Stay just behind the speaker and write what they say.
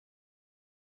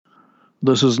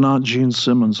This is not Gene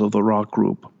Simmons of the rock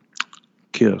group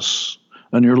Kiss,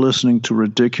 and you're listening to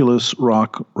Ridiculous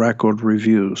Rock Record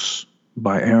Reviews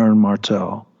by Aaron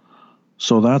Martell.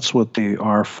 So that's what the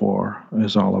R4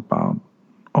 is all about.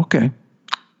 Okay.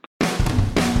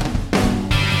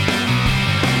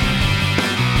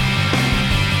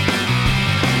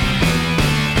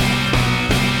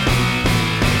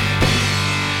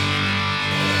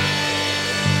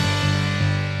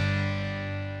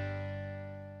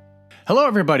 Hello,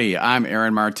 everybody. I'm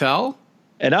Aaron Martell.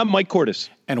 And I'm Mike Cordes.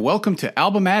 And welcome to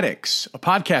Albumatics, a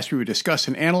podcast where we discuss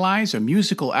and analyze a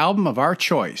musical album of our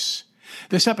choice.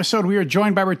 This episode, we are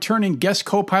joined by returning guest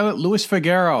co-pilot Louis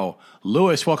Figueroa.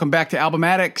 Louis, welcome back to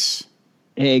Albumatics.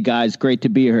 Hey, guys. Great to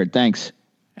be here. Thanks.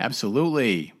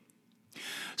 Absolutely.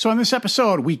 So on this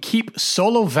episode, we keep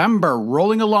Solovember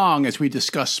rolling along as we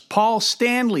discuss Paul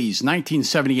Stanley's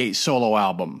 1978 solo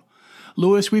album.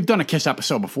 Louis, we've done a Kiss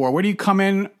episode before. Where do you come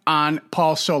in on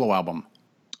Paul's solo album?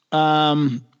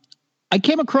 I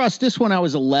came across this when I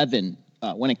was 11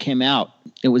 when it came out.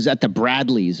 It was at the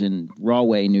Bradleys in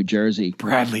Rahway, New Jersey.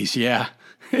 Bradleys, yeah.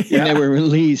 And they were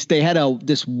released. They had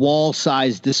this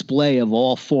wall-sized display of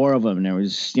all four of them. And there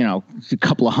was, a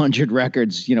couple of hundred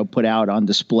records, put out on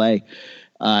display.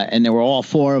 And there were all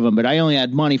four of them, but I only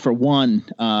had money for one.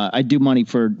 I do money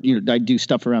for, I do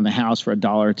stuff around the house for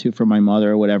 $1 or $2 for my mother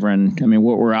or whatever. And I mean,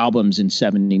 what were albums in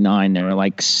 79? They were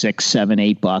like $6,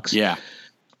 $7, $8. Yeah.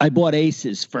 I bought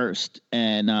Aces first,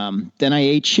 and then I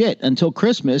ate shit until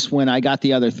Christmas when I got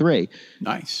the other three.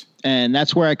 Nice. And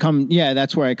that's where I come. Yeah,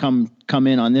 that's where I come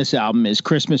in on this album is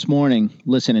Christmas morning,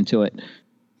 listening to it.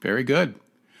 Very good.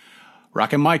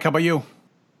 Rockin' Mike, how about you?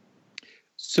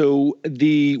 So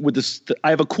I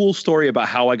have a cool story about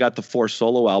how I got the four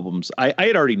solo albums. I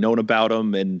had already known about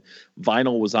them, and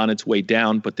vinyl was on its way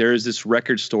down. But there is this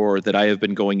record store that I have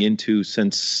been going into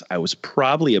since I was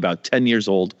probably about 10 years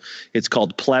old. It's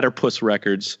called Platypus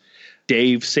Records.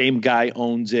 Dave, same guy,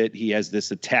 owns it. He has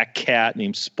this attack cat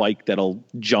named Spike that'll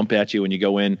jump at you when you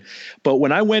go in. But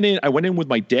when I went in with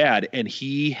my dad, and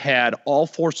he had all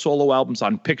four solo albums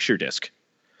on picture disc.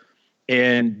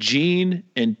 And Gene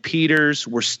and Peter's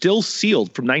were still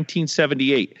sealed from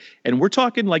 1978. And we're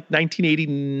talking like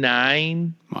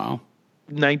 1989. Wow.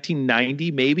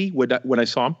 1990 maybe when I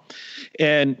saw him.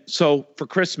 And so for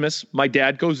Christmas, my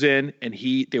dad goes in and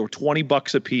they were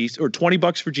 $20 a piece, or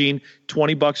 $20 for Gene,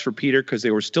 $20 for Peter because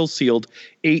they were still sealed,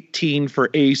 18 for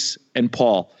Ace and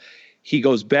Paul. He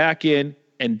goes back in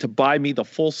and to buy me the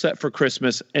full set for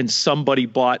Christmas, and somebody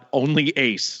bought only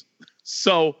Ace.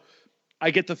 So I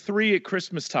get the three at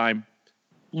Christmas time,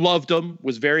 loved them,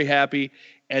 was very happy.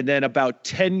 And then about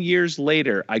 10 years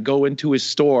later, I go into his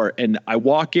store and I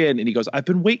walk in and he goes, "I've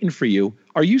been waiting for you.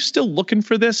 Are you still looking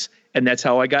for this?" And that's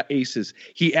how I got Aces.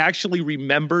 He actually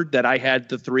remembered that I had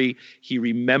the three. He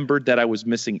remembered that I was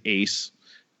missing Ace.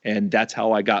 And that's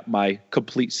how I got my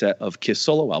complete set of Kiss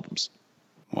solo albums.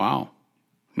 Wow.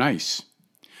 Nice.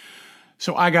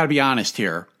 So I got to be honest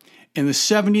here. In the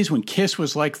 70s, when Kiss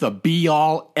was like the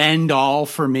be-all, end-all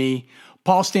for me,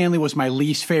 Paul Stanley was my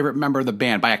least favorite member of the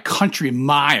band by a country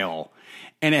mile.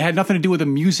 And it had nothing to do with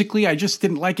him musically. I just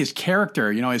didn't like his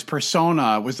character. His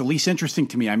persona was the least interesting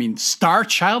to me. I mean, Star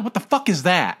Child? What the fuck is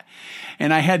that?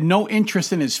 And I had no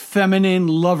interest in his feminine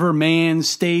lover man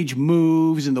stage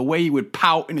moves and the way he would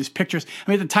pout in his pictures.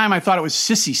 I mean, at the time, I thought it was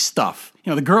sissy stuff.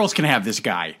 The girls can have this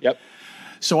guy. Yep.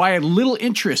 So I had little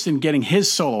interest in getting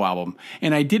his solo album,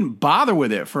 and I didn't bother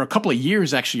with it for a couple of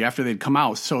years, actually, after they'd come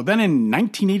out. So then in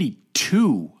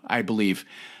 1982, I believe,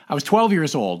 I was 12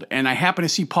 years old, and I happened to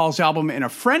see Paul's album in a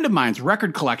friend of mine's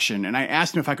record collection, and I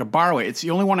asked him if I could borrow it. It's the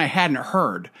only one I hadn't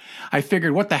heard. I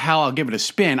figured, what the hell, I'll give it a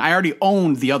spin. I already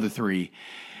owned the other three,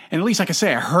 and at least I could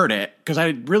say I heard it, because I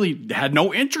really had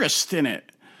no interest in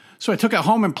it. So I took it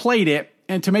home and played it.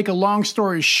 And to make a long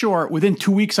story short, within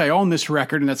 2 weeks, I owned this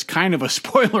record, and that's kind of a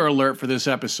spoiler alert for this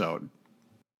episode.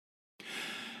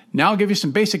 Now I'll give you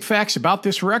some basic facts about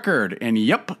this record. And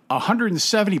yep,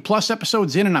 170 plus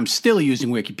episodes in, and I'm still using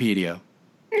Wikipedia.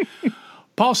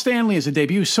 Paul Stanley is a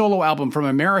debut solo album from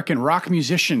American rock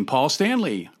musician Paul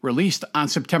Stanley, released on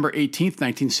September 18th,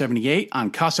 1978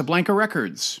 on Casablanca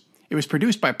Records. It was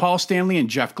produced by Paul Stanley and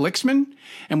Jeff Glicksman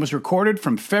and was recorded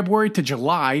from February to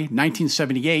July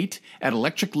 1978 at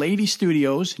Electric Lady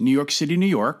Studios, New York City, New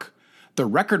York, The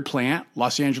Record Plant,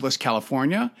 Los Angeles,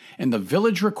 California, and the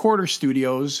Village Recorder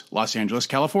Studios, Los Angeles,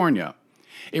 California.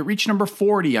 It reached number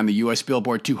 40 on the U.S.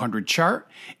 Billboard 200 chart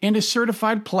and is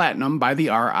certified platinum by the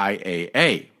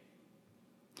RIAA.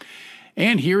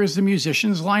 And here is the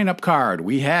musician's lineup card.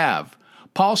 We have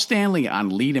Paul Stanley on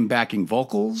lead and backing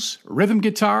vocals, rhythm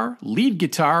guitar, lead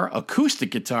guitar, acoustic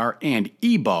guitar, and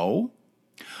EBow.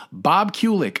 Bob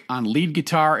Kulick on lead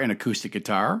guitar and acoustic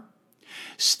guitar,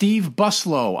 Steve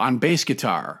Buslow on bass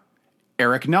guitar,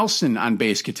 Eric Nelson on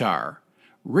bass guitar,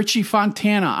 Richie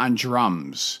Fontana on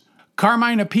drums,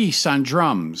 Carmine Appice on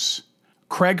drums,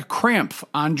 Craig Krampf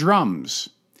on drums,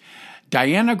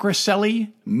 Diana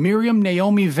Grasselli, Miriam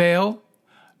Naomi Vale,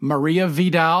 Maria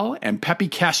Vidal, and Pepe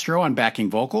Castro on backing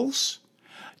vocals,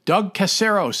 Doug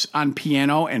Caceros on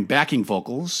piano and backing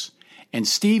vocals, and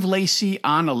Steve Lacy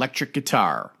on electric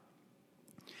guitar.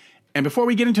 And before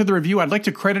we get into the review, I'd like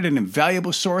to credit an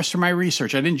invaluable source for my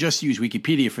research. I didn't just use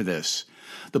Wikipedia for this.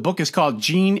 The book is called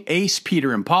Gene, Ace,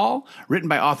 Peter, and Paul, written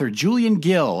by author Julian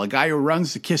Gill, a guy who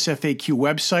runs the KISS FAQ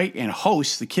website and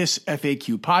hosts the KISS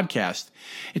FAQ podcast.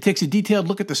 It takes a detailed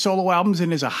look at the solo albums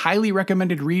and is a highly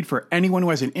recommended read for anyone who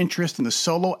has an interest in the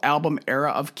solo album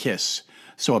era of KISS.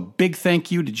 So a big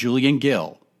thank you to Julian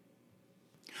Gill.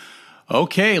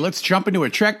 Okay, let's jump into a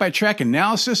track-by-track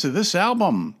analysis of this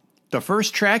album. The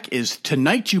first track is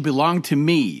Tonight You Belong to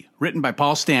Me, written by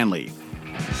Paul Stanley.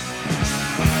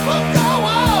 Well, go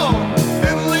on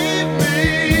and leave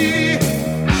me.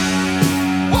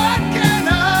 What can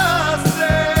I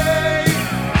say?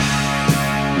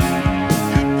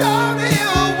 You don't hear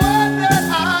a word that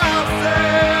I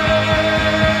say.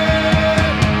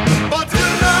 But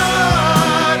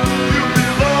tonight you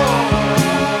belong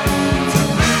to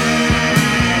me.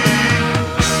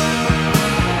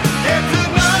 Yeah,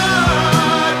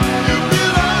 tonight you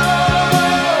belong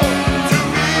to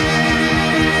me.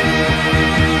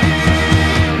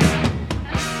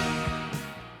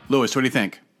 Lewis, what do you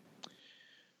think?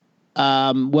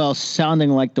 Well, sounding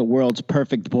like the world's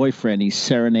perfect boyfriend, he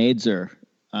serenades her.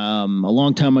 A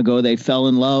long time ago, they fell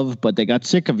in love, but they got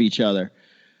sick of each other.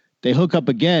 They hook up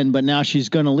again, but now she's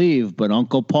going to leave. But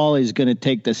Uncle Paulie's going to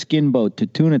take the skin boat to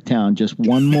Tuna Town, just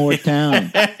one more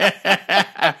town.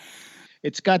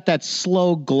 It's got that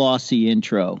slow, glossy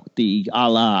intro, the a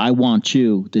la I Want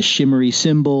You, the shimmery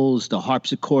cymbals, the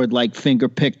harpsichord-like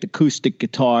finger-picked acoustic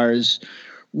guitars,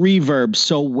 reverb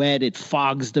so wet it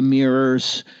fogs the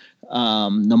mirrors,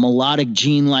 the melodic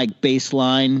Gene-like bass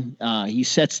line. He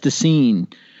sets the scene,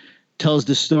 tells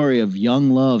the story of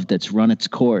young love that's run its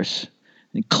course.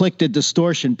 And click the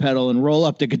distortion pedal and roll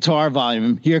up the guitar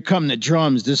volume. Here come the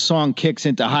drums. This song kicks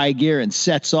into high gear and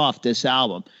sets off this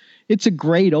album. It's a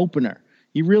great opener.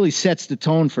 He really sets the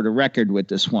tone for the record with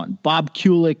this one. Bob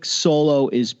Kulick's solo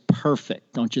is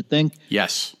perfect, don't you think?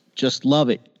 Yes. Just love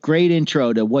it. Great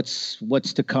intro to what's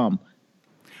to come.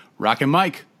 Rockin'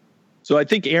 Mike. So I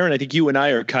think, Aaron, you and I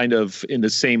are kind of in the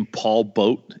same Paul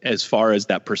boat as far as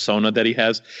that persona that he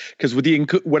has. Because with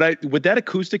that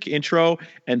acoustic intro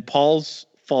and Paul's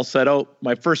falsetto,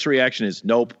 my first reaction is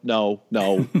nope, no.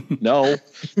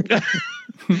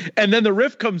 And then the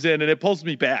riff comes in and it pulls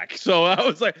me back. So I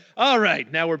was like, all right,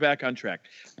 now we're back on track.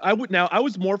 I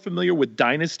was more familiar with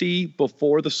Dynasty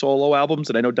before the solo albums,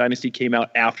 and I know Dynasty came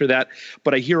out after that,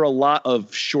 but I hear a lot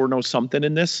of Sure Know Something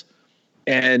in this,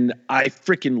 and I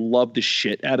freaking love the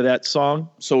shit out of that song.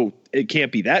 So it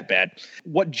can't be that bad.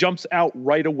 What jumps out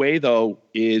right away though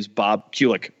is Bob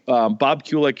Kulick. Bob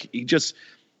Kulick,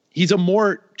 he's a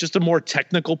more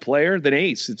technical player than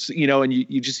Ace. It's, and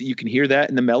you can hear that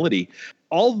in the melody.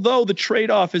 Although the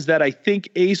trade-off is that I think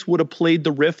Ace would have played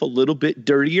the riff a little bit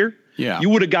dirtier. Yeah. You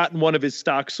would have gotten one of his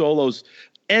stock solos.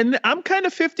 And I'm kind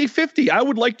of 50-50. I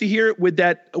would like to hear it with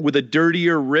a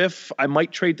dirtier riff. I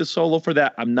might trade the solo for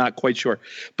that. I'm not quite sure.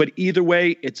 But either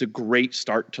way, it's a great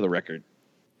start to the record.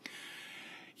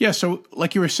 Yeah, so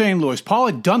like you were saying, Lewis, Paul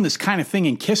had done this kind of thing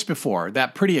in KISS before,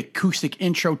 that pretty acoustic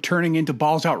intro turning into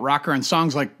balls out rocker on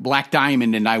songs like Black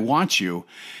Diamond and I Want You.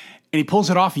 And he pulls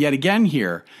it off yet again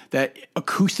here. That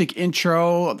acoustic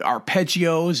intro,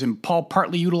 arpeggios, and Paul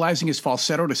partly utilizing his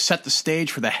falsetto to set the stage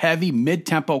for the heavy,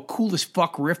 mid-tempo, cool as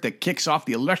fuck riff that kicks off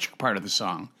the electric part of the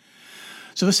song.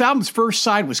 So this album's first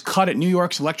side was cut at New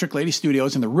York's Electric Lady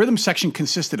Studios, and the rhythm section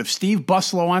consisted of Steve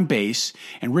Buslow on bass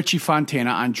and Richie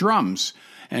Fontana on drums.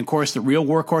 And of course, the real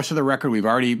workhorse of the record, we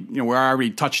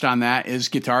already touched on that, is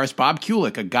guitarist Bob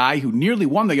Kulick, a guy who nearly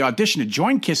won the audition to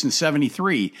join KISS in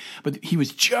 '73, but he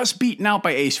was just beaten out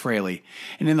by Ace Frehley.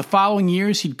 And in the following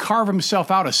years, he'd carve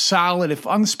himself out a solid, if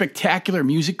unspectacular,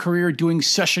 music career doing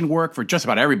session work for just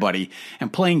about everybody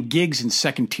and playing gigs in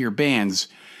second-tier bands.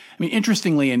 I mean,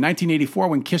 interestingly, in 1984,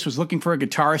 when KISS was looking for a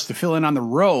guitarist to fill in on the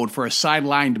road for a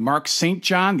sidelined Mark St.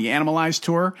 John, the Animalized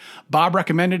tour, Bob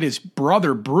recommended his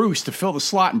brother Bruce to fill the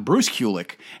slot, and Bruce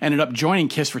Kulick ended up joining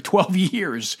KISS for 12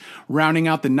 years, rounding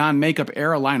out the non-makeup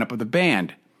era lineup of the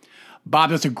band.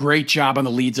 Bob does a great job on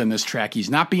the leads on this track. He's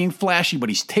not being flashy, but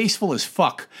he's tasteful as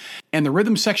fuck. And the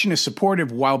rhythm section is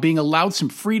supportive while being allowed some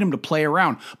freedom to play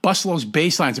around. Bustalo's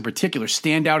bass lines in particular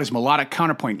stand out as melodic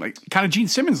counterpoint, like kind of Gene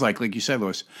Simmons like you said,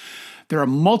 Louis. There are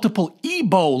multiple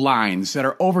EBow lines that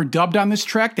are overdubbed on this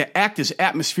track that act as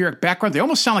atmospheric background. They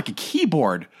almost sound like a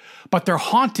keyboard, but they're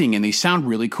haunting and they sound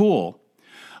really cool.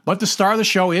 But the star of the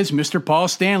show is Mr. Paul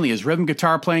Stanley. His rhythm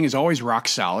guitar playing is always rock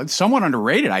solid, somewhat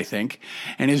underrated, I think,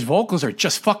 and his vocals are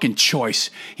just fucking choice.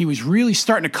 He was really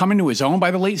starting to come into his own by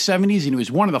the late 70s, and he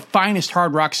was one of the finest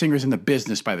hard rock singers in the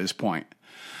business by this point.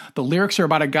 The lyrics are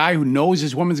about a guy who knows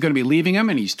his woman's going to be leaving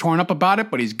him, and he's torn up about it,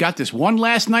 but he's got this one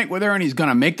last night with her, and he's going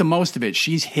to make the most of it.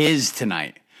 She's his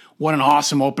tonight. What an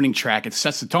awesome opening track. It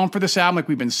sets the tone for this album, like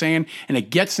we've been saying, and it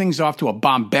gets things off to a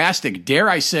bombastic, dare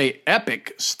I say,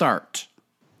 epic start.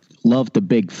 Love the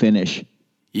big finish.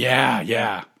 Yeah.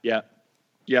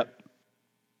 Yep.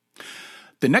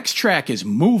 The next track is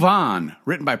Move On,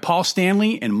 written by Paul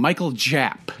Stanley and Michael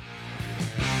Japp.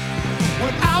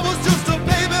 When I was just a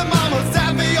baby, mama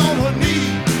sat me on her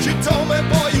knee. She told me,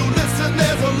 boy, you listen,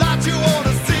 there's a lot you want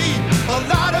to see. A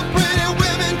lot of pretty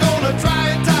women gonna try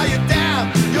and tie you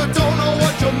down. You don't know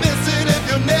what you're missing if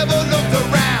you never looked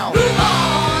around. Move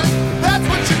on, that's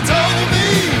what you told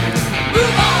me.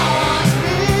 Move on,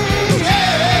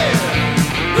 yeah.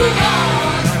 Move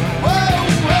on, whoa,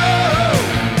 whoa.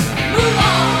 Move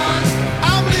on,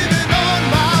 I'm living on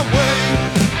my way.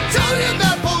 Tell you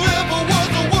that forever was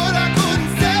a word I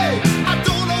couldn't say. I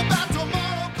don't know about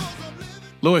tomorrow 'cause I'm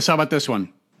living. Louis, how about this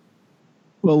one?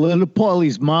 Well, little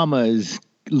Paulie's mama is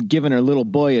giving her little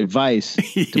boy advice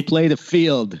to play the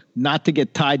field, not to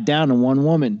get tied down to one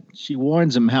woman. She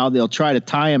warns him how they'll try to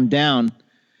tie him down,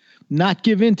 not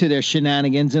give in to their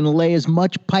shenanigans, and lay as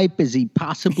much pipe as he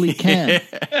possibly can.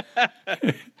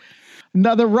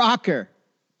 Another rocker.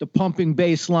 The pumping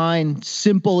bass line,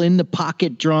 simple in the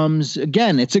pocket drums.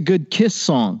 Again, it's a good Kiss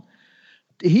song.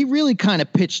 He really kind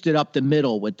of pitched it up the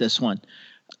middle with this one.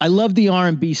 I love the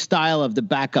R&B style of the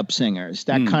backup singers.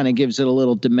 That kind of gives it a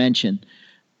little dimension.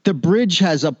 The bridge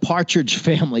has a Partridge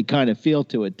Family kind of feel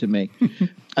to it to me.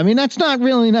 I mean, that's not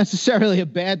really necessarily a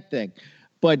bad thing,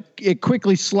 but it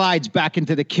quickly slides back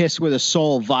into the Kiss with a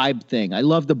soul vibe thing. I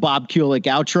love the Bob Kulick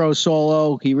outro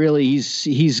solo.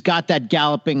 He's got that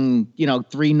galloping,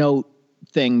 3-note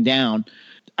thing down.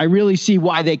 I really see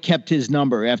why they kept his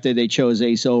number after they chose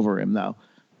Ace over him, though.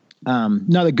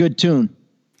 Another good tune.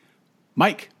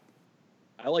 Mike.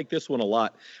 I like this one a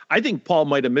lot. I think Paul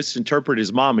might have misinterpreted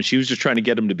his mom, and she was just trying to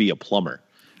get him to be a plumber.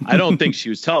 I don't think she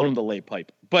was telling him to lay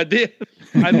pipe. But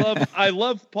I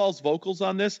love Paul's vocals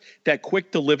on this. That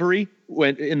quick delivery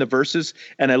when in the verses,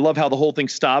 and I love how the whole thing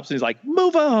stops. And he's like,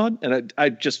 "Move on," and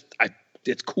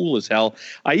it's cool as hell.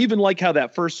 I even like how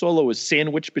that first solo is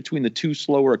sandwiched between the two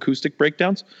slower acoustic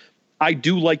breakdowns. I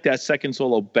do like that second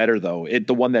solo better though.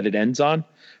 The one that it ends on.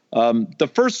 The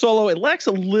first solo, it lacks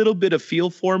a little bit of feel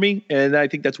for me, and I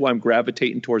think that's why I'm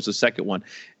gravitating towards the second one.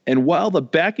 And while the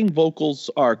backing vocals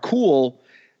are cool,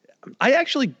 I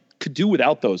actually could do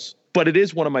without those, but it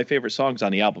is one of my favorite songs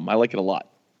on the album. I like it a lot.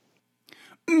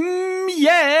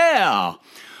 Yeah.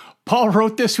 Paul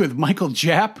wrote this with Michael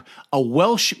Japp, a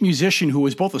Welsh musician who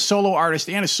was both a solo artist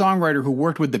and a songwriter who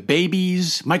worked with the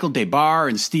Babies, Michael DeBar,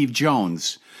 and Steve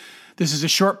Jones. This is a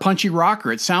short, punchy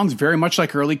rocker. It sounds very much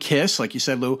like early Kiss, like you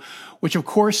said, Lou, which of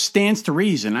course stands to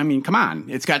reason. I mean, come on.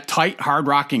 It's got tight,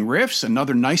 hard-rocking riffs,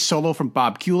 another nice solo from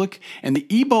Bob Kulick, and the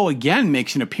EBow again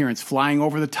makes an appearance flying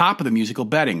over the top of the musical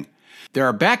bedding. There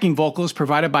are backing vocals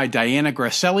provided by Diana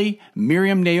Grasselli,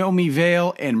 Miriam Naomi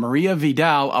Vale, and Maria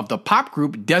Vidal of the pop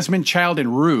group Desmond Child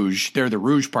and Rouge. They're the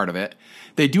Rouge part of it.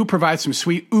 They do provide some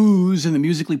sweet oohs in the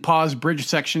musically paused bridge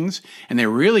sections, and they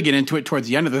really get into it towards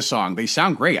the end of the song. They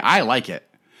sound great. I like it.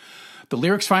 The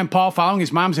lyrics find Paul following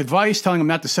his mom's advice, telling him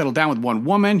not to settle down with one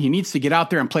woman. He needs to get out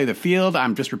there and play the field.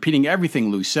 I'm just repeating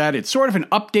everything Lou said. It's sort of an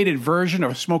updated version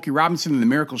of Smokey Robinson and the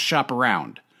Miracles Shop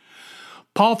Around.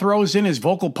 Paul throws in his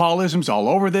vocal Paulisms all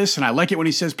over this, and I like it when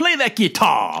he says, "Play that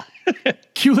guitar."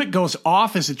 Kulick goes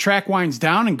off as the track winds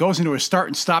down and goes into a start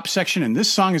and stop section, and this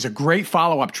song is a great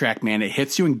follow-up track, man. It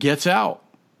hits you and gets out.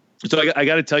 So I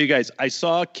got to tell you guys, I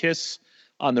saw Kiss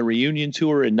on the reunion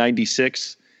tour in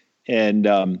 '96, and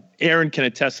Aaron can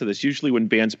attest to this. Usually when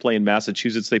bands play in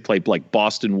Massachusetts, they play like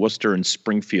Boston, Worcester, and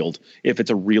Springfield if it's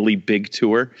a really big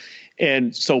tour.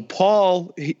 And so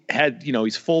Paul had,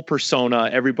 he's full persona.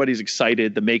 Everybody's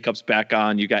excited. The makeup's back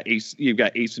on. You've got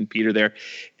Ace and Peter there.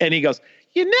 And he goes,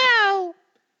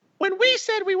 when we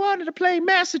said we wanted to play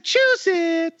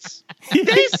Massachusetts,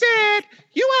 they said,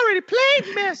 "You already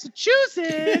played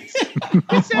Massachusetts."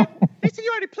 They said,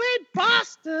 you already played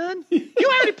Boston. You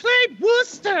already played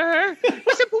Worcester.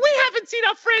 We said, but we haven't seen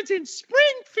our friends in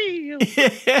Springfield.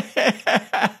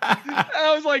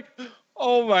 I was like,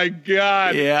 oh my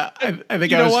God. Yeah, I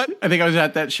think I was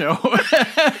at that show.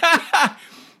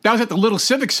 That was at the Little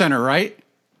Civic Center, right?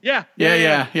 Yeah.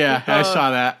 I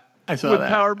saw that. With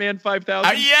Power Man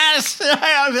 5000. Yes,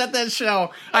 I was at that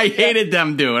show. I hated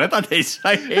them, dude. I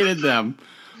hated them.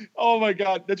 Oh my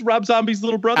God, that's Rob Zombie's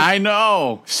little brother. I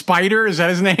know. Spider, is that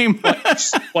his name?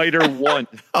 Spider 1.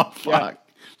 Oh fuck, yeah.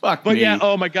 Fuck But me. yeah,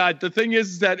 oh my God. The thing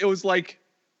is that it was like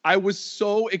I was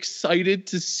so excited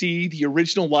to see the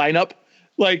original lineup.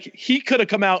 Like he could have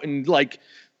come out and like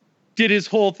did his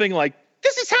whole thing like,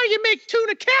 this is how you make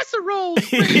tuna casserole.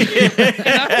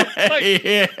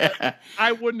 Yeah.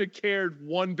 I wouldn't have cared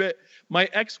one bit. My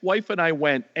ex-wife and I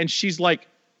went, and she's like,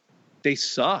 they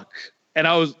suck. And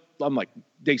I'm like,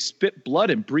 they spit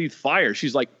blood and breathe fire.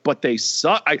 She's like, but they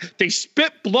suck. They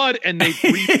spit blood and they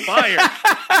breathe fire.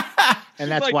 And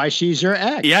that's like, why she's your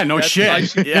ex. Yeah, no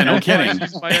shit. Yeah, no kidding.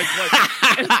 She's my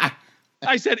ex-wife.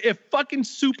 I said, if fucking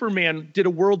Superman did a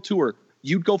world tour,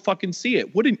 you'd go fucking see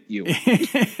it, wouldn't you?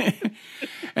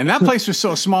 And that place was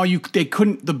so small, they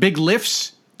couldn't, the big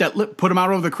lifts that put them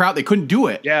out over the crowd, they couldn't do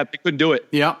it. Yeah, they couldn't do it.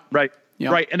 Yeah. Right.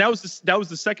 Yep. Right. And that was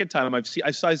the second time I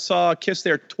saw Kiss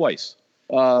there twice.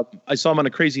 I saw him on a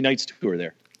Crazy Nights tour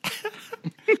there.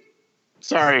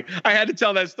 Sorry, I had to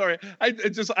tell that story.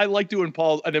 I like doing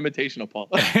an imitation of Paul.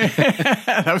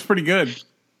 That was pretty good.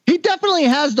 He definitely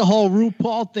has the whole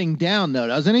RuPaul thing down, though,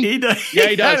 doesn't he? He does. Yeah,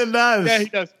 he does. He does. Yeah, he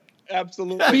does.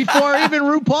 Absolutely. Before even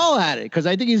RuPaul had it, because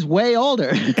I think he's way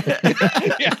older.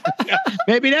 Yeah.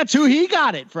 Maybe that's who he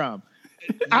got it from.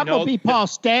 I'm going to be Paul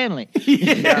Stanley. So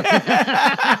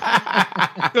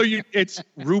it's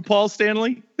RuPaul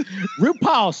Stanley?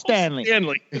 RuPaul Stanley.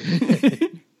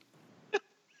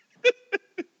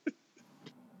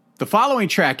 The following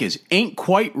track is Ain't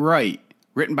Quite Right,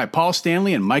 written by Paul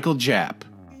Stanley and Michael Japp.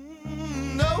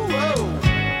 No,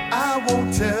 I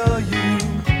won't tell you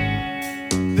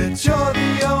that you're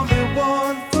the only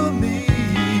one for me,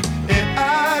 and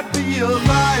I'd be a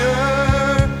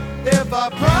liar if I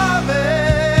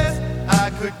promised I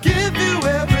could give you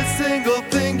every single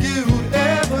thing you'd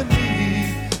ever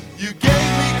need. You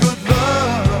gave me good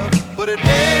love, but it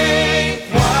ain't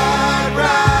quite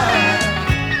right.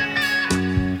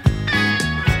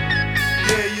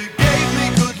 Yeah, you gave me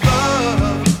good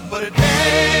love, but it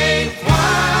ain't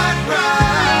quite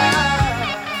right.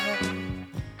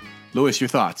 Lewis, your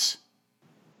thoughts?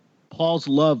 Paul's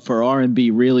love for R&B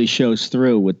really shows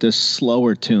through with this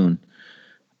slower tune.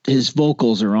 His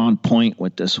vocals are on point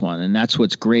with this one, and that's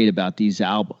what's great about these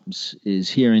albums, is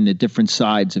hearing the different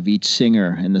sides of each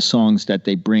singer and the songs that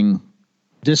they bring.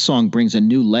 This song brings a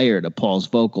new layer to Paul's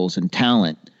vocals and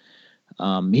talent.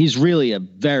 He's really a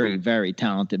very, very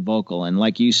talented vocal, and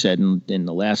like you said in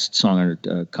the last song or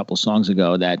a couple songs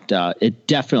ago, that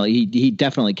he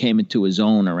definitely came into his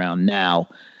own around now.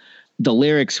 The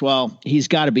lyrics, well, he's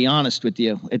got to be honest with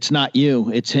you. It's not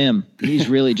you, it's him. He's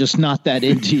really just not that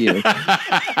into you.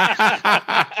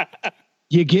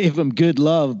 You gave him good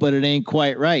love, but it ain't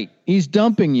quite right. He's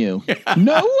dumping you.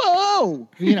 No,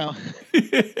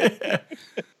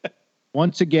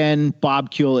 Once again, Bob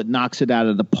Kulick knocks it out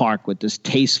of the park with this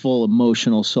tasteful,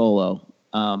 emotional solo.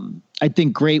 I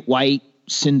think Great White,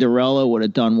 Cinderella would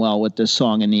have done well with this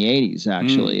song in the 80s,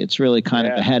 actually. It's really kind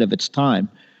of ahead of its time.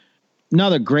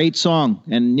 Another great song.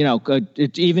 And,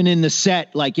 it's even in the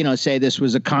set, say this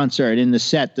was a concert. In the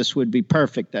set, this would be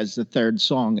perfect as the third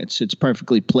song. It's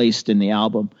perfectly placed in the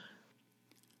album.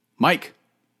 Mike?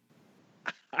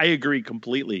 I agree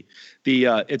completely.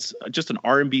 It's just an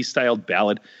R&B styled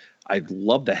ballad. I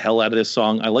love the hell out of this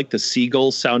song. I like the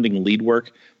seagull sounding lead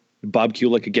work. Bob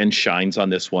Kulick again shines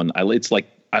on this one.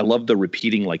 I love the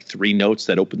repeating like three notes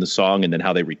that open the song and then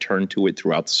how they return to it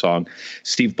throughout the song.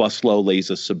 Steve Buslow lays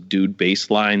a subdued bass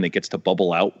line that gets to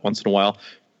bubble out once in a while.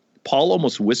 Paul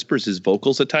almost whispers his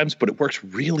vocals at times, but it works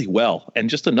really well. And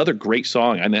just another great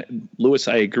song. And Lewis,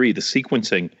 I agree. The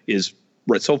sequencing is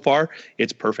so far,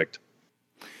 it's perfect.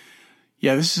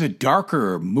 Yeah, this is a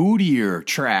darker, moodier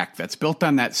track that's built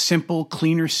on that simple,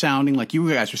 cleaner sounding, like you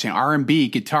guys were saying, R&B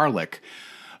guitar lick.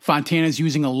 Fontana's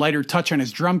using a lighter touch on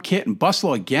his drum kit, and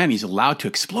Buslow, again, he's allowed to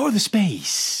explore the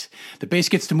space. The bass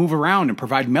gets to move around and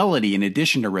provide melody in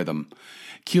addition to rhythm.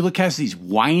 Kulick has these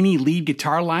whiny lead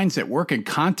guitar lines that work in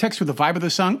context with the vibe of the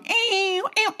song.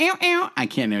 I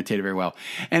can't imitate it very well.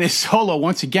 And his solo,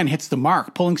 once again, hits the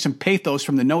mark, pulling some pathos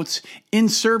from the notes in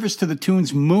service to the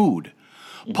tune's mood.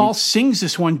 Paul sings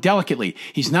this one delicately.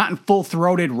 He's not in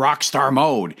full-throated rock star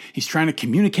mode. He's trying to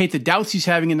communicate the doubts he's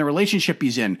having in the relationship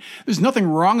he's in. There's nothing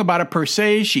wrong about it per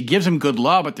se. She gives him good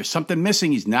love, but there's something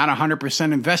missing. He's not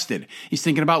 100% invested. He's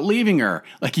thinking about leaving her.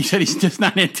 Like he said, he's just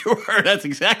not into her. That's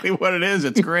exactly what it is.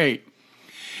 It's great.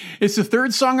 It's the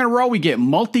third song in a row we get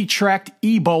multi-tracked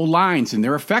EBow lines, and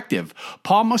they're effective.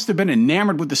 Paul must have been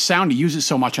enamored with the sound he uses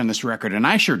so much on this record, and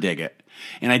I sure dig it.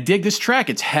 And I dig this track.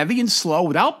 It's heavy and slow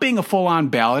without being a full-on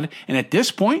ballad, and at this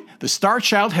point, the Star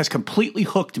Child has completely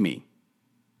hooked me.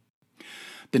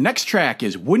 The next track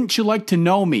is Wouldn't You Like to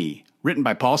Know Me, written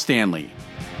by Paul Stanley.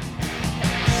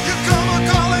 You come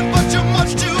a-calling, but you're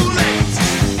much too late.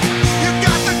 You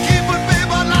got the key, but babe,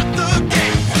 I locked the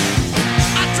gate.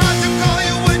 I tried to call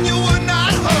you when you were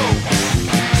not home.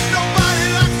 Nobody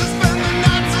likes to spend the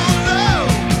night so low.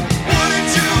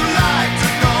 Wouldn't you like to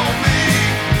know me?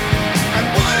 And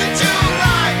wouldn't you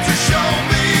like to show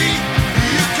me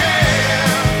you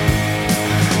care?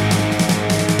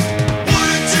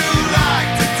 Wouldn't you like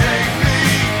to take me?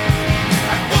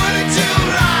 And wouldn't you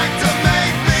like to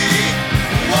make me?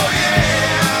 Oh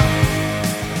yeah.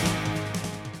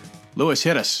 Lewis,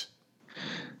 hit us.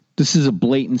 This is a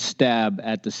blatant stab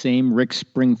at the same Rick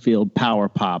Springfield power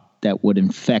pop that would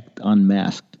infect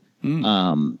Unmasked.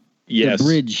 Yes. The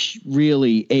bridge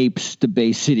really apes the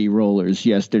Bay City Rollers'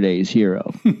 Yesterday's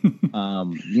Hero.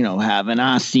 Haven't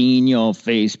I seen your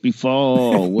face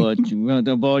before? What you want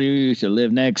the boy who used to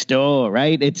live next door,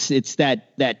 right? It's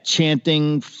that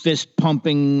chanting, fist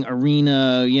pumping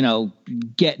arena,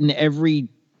 getting every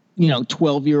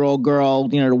 12-year-old girl,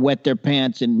 to wet their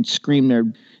pants and scream their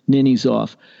ninnies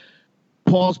off.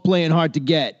 Paul's playing hard to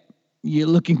get. You're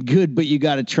looking good, but you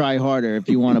got to try harder if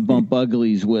you want to bump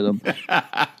uglies with him.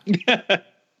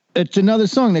 It's another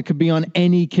song that could be on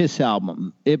any Kiss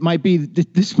album. It might be.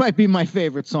 This might be my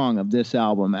favorite song of this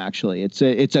album. Actually, it's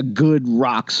a good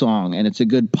rock song and it's a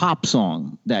good pop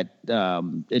song. That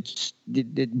it's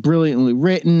brilliantly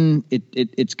written.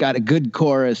 It's got a good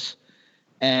chorus,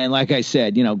 and like I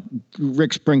said,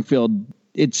 Rick Springfield.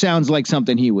 It sounds like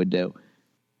something he would do.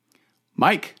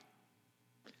 Mike.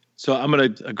 So I'm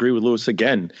going to agree with Lewis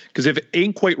again, because if it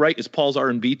Ain't Quite Right is Paul's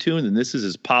R&B tune, then this is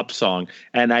his pop song.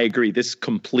 And I agree, this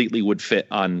completely would fit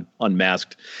on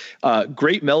Unmasked.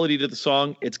 Great melody to the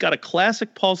song. It's got a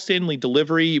classic Paul Stanley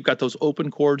delivery. You've got those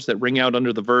open chords that ring out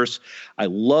under the verse. I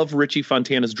love Richie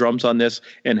Fontana's drums on this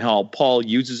and how Paul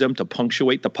uses them to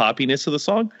punctuate the poppiness of the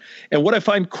song. And what I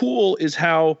find cool is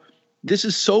how this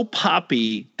is so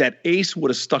poppy that Ace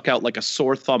would have stuck out like a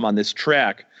sore thumb on this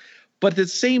track. But at the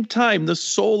same time, the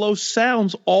solo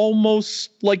sounds almost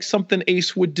like something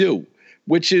Ace would do,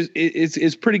 which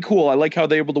is pretty cool. I like how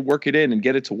they're able to work it in and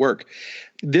get it to work.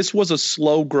 This was a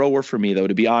slow grower for me, though,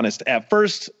 to be honest. At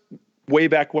first, way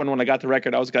back when I got the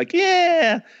record, I was like,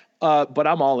 yeah. But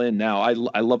I'm all in now. I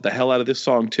love the hell out of this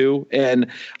song, too. And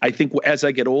I think as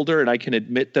I get older and I can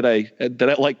admit that I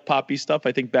like poppy stuff,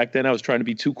 I think back then I was trying to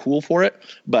be too cool for it.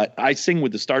 But I sing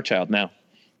with the Star Child now.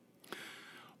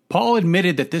 Paul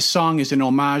admitted that this song is an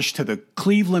homage to the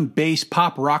Cleveland-based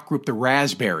pop rock group The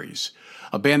Raspberries,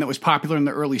 a band that was popular in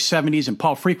the early 70s and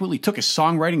Paul frequently took his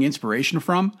songwriting inspiration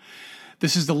from.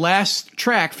 This is the last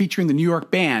track featuring the New York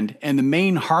band, and the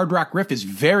main hard rock riff is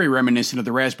very reminiscent of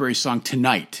the Raspberries song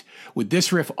Tonight, with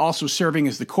this riff also serving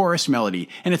as the chorus melody,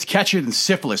 and it's catchier than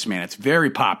Syphilis, man. It's very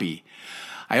poppy.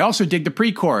 I also dig the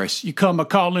pre-chorus. You come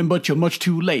a-calling, but you're much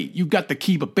too late. You got the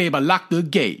key, but babe, I locked the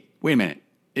gate. Wait a minute.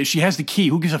 If she has the key,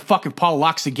 who gives a fuck if Paul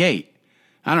locks the gate?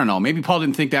 I don't know. Maybe Paul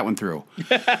didn't think that one through.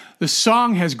 The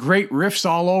song has great riffs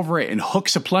all over it and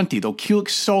hooks aplenty, though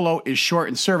Kulick's solo is short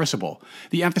and serviceable.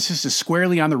 The emphasis is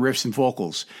squarely on the riffs and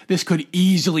vocals. This could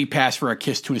easily pass for a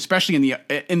Kiss tune, especially in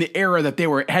the era that they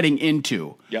were heading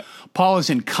into. Yep. Paul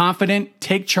is in confident,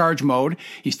 take charge mode.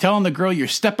 He's telling the girl, you're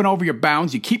stepping over your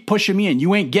bounds, you keep pushing me, and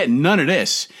you ain't getting none of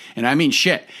this. And I mean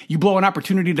shit. You blow an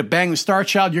opportunity to bang the Star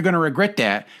Child, you're going to regret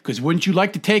that, because wouldn't you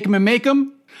like to take him and make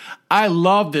him? I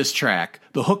love this track.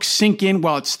 The hooks sink in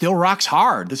while it still rocks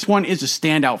hard. This one is a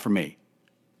standout for me.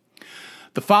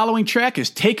 The following track is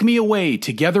Take Me Away,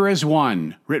 Together as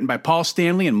One, written by Paul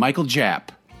Stanley and Michael Japp.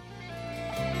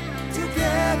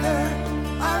 Together,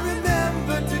 I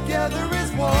remember together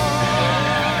as one.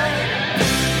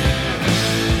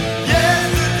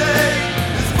 Yesterday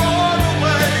is far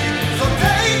away, so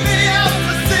take me out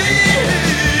to sea.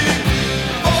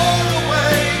 Far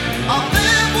away, I'll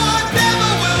live what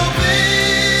never will be.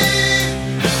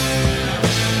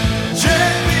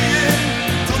 Check me in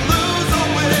to lose or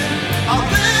win. I'll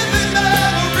live in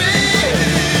memories.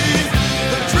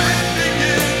 The trick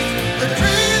begins, the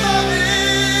dream.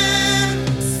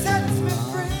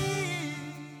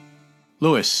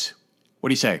 Lewis, what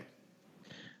do you say?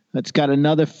 It's got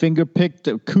another finger-picked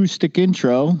acoustic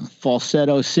intro,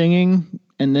 falsetto singing,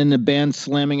 and then the band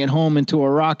slamming it home into a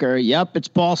rocker. Yep, it's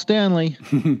Paul Stanley.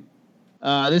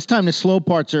 This time the slow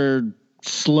parts are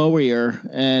slower,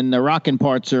 and the rocking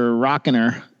parts are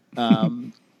rocking-er.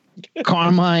 Carmine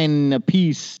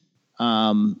Appice.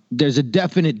 There's a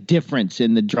definite difference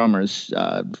in the drummers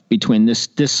between this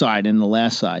side and the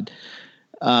last side.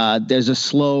 There's a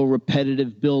slow,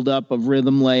 repetitive buildup of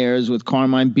rhythm layers with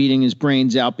Carmine beating his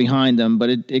brains out behind him,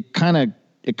 but it kind of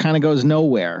goes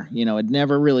nowhere. You know, it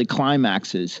never really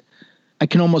climaxes. I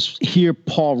can almost hear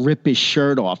Paul rip his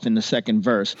shirt off in the second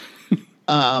verse.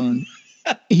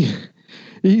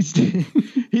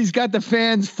 He's got the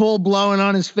fans full blowing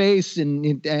on his face,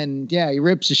 and yeah, he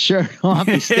rips his shirt off.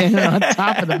 He's standing on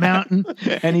top of the mountain,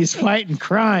 and he's fighting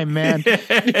crime, man.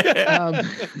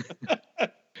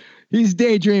 He's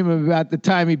daydreaming about the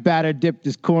time he batter dipped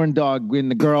his corn dog in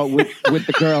the girl with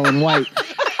the girl in white.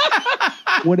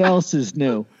 What else is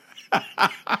new?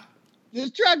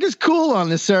 This track is cool on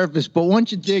the surface, but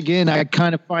once you dig in, I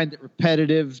kind of find it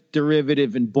repetitive,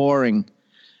 derivative, and boring.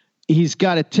 He's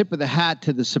got a tip of the hat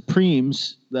to the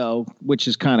Supremes, though, which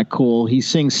is kind of cool. He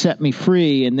sings "Set Me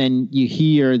Free," and then you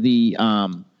hear the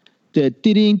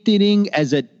ding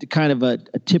as a kind of a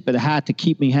tip of the hat to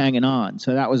keep me hanging on.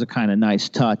 So that was a kind of nice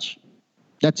touch.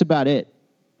 That's about it.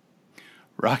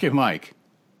 Rocket Mike.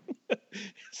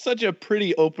 Such a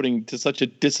pretty opening to such a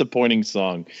disappointing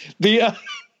song. Right.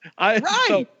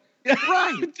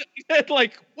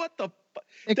 Like, what the fuck?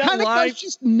 It kind of goes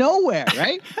just nowhere,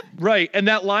 right? Right. And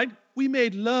that line, "We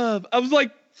made love." I was like,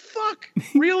 fuck,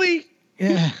 really?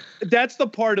 Yeah. That's the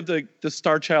part of the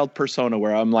Star Child persona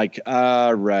where I'm like,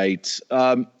 right.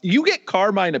 You get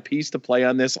Carmine Appice to play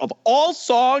on this. Of all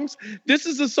songs, this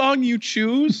is the song you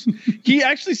choose. He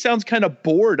actually sounds kind of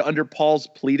bored under Paul's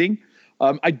pleading.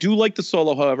 I do like the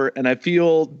solo, however, and I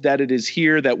feel that it is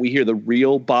here that we hear the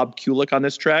real Bob Kulick on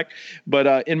this track.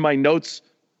 But in my notes,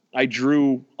 I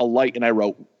drew a light and I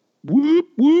wrote, "Whoop,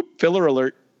 whoop, filler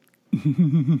alert."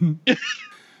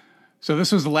 So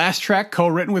this was the last track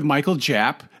co-written with Michael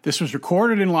Japp. This was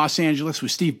recorded in Los Angeles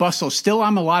with Steve Buslow still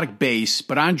on melodic bass,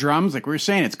 but on drums, like we were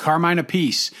saying, it's Carmine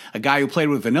Appice, a guy who played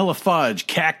with Vanilla Fudge,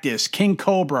 Cactus, King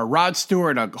Cobra, Rod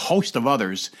Stewart, a host of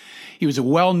others. He was a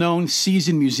well-known,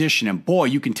 seasoned musician, and boy,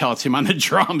 you can tell it's him on the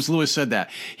drums. Lewis said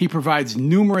that. He provides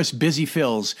numerous busy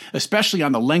fills, especially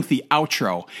on the lengthy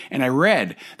outro. And I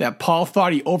read that Paul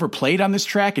thought he overplayed on this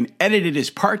track and edited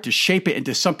his part to shape it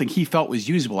into something he felt was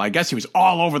usable. I guess he was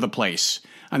all over the place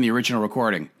on the original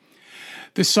recording.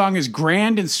 This song is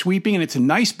grand and sweeping, and it's a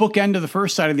nice bookend to the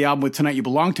first side of the album with Tonight You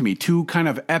Belong to Me, two kind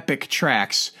of epic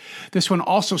tracks. This one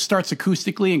also starts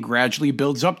acoustically and gradually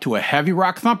builds up to a heavy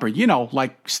rock thumper, you know,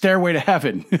 like Stairway to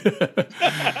Heaven.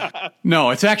 No,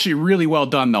 it's actually really well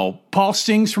done, though. Paul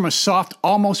sings from a soft,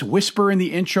 almost whisper in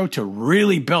the intro to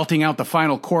really belting out the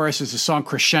final chorus as the song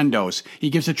crescendos. He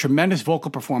gives a tremendous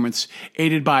vocal performance,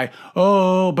 aided by,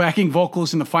 backing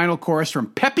vocals in the final chorus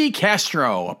from Pepe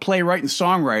Castro, a playwright and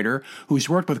songwriter who's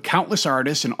worked with countless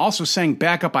artists and also sang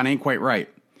backup on Ain't Quite Right.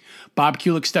 Bob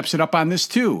Kulick steps it up on this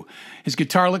too. His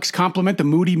guitar licks complement the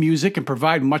moody music and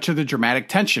provide much of the dramatic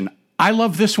tension. I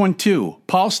love this one too.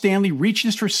 Paul Stanley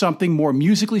reaches for something more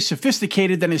musically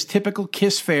sophisticated than his typical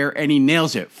Kiss fare, and he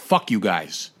nails it. Fuck you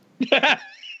guys.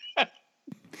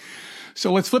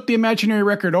 So let's flip the imaginary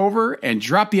record over and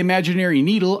drop the imaginary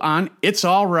needle on It's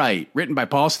All Right, written by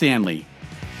Paul Stanley.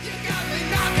 You got me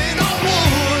knocking on wood.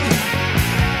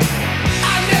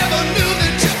 I never knew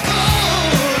that you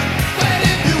could. But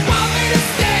if you want me to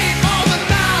stay all the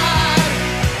night,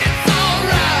 it's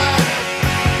alright.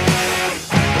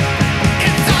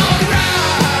 It's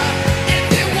alright. If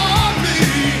you want me,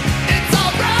 it's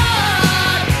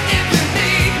alright. If you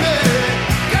need me,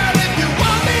 girl, if you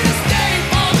want me to stay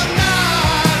all the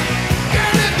night,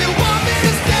 girl, if you want me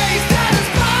to stay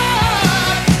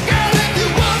satisfied, girl, if you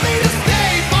want me to stay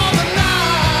for the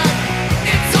night,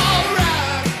 it's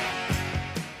alright.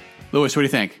 Lewis, what do you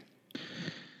think?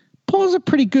 Paul's a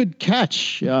pretty good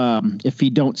catch, if he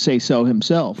don't say so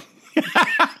himself.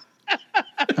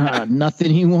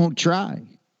 Nothing he won't try.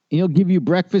 He'll give you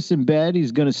breakfast in bed.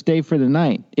 He's going to stay for the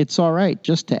night. It's all right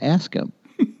just to ask him.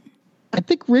 I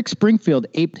think Rick Springfield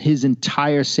aped his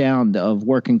entire sound of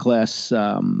Working Class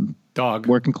Dog.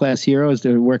 Working Class Heroes,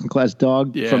 the Working Class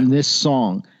Dog, Yeah. from this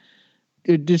song.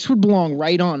 This would belong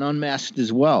right on Unmasked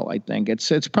as well. I think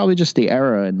it's probably just the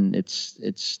era, and it's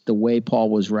the way Paul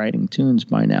was writing tunes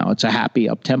by now. It's a happy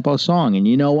up-tempo song, and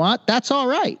you know what? That's all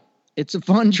right. It's a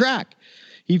fun track.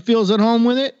 He feels at home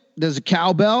with it. There's a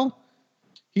cowbell.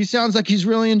 He sounds like he's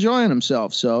really enjoying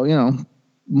himself. So, you know,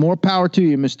 More power to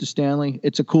you, Mr. Stanley.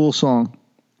 It's a cool song.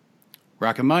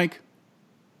 Rockin' Mike.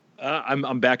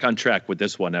 I'm back on track with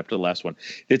this one after the last one.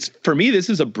 It's for me. This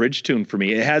is a bridge tune for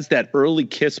me. It has that early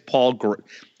Kiss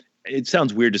it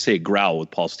sounds weird to say growl with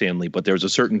Paul Stanley, but there's a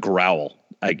certain growl.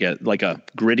 I get like a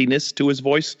grittiness to his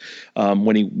voice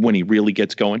when he really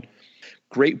gets going.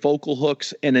 Great vocal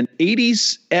hooks and an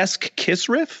 80s-esque Kiss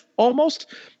riff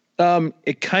almost.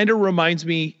 It kind of reminds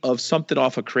me of something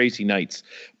off of Crazy Nights,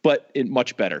 but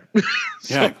much better.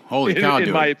 Yeah, holy cow, in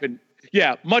my opinion.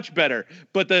 Yeah, much better.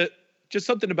 But just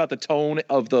something about the tone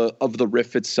of the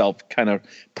riff itself kind of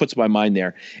puts my mind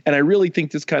there. And I really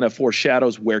think this kind of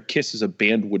foreshadows where Kiss as a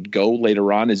band would go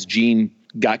later on as Gene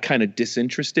got kind of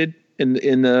disinterested in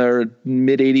the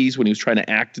mid 80s when he was trying to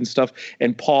act and stuff.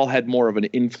 And Paul had more of an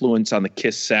influence on the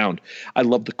Kiss sound. I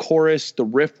love the chorus, the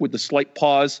riff with the slight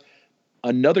pause,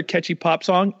 another catchy pop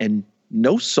song, and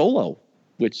no solo,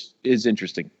 which is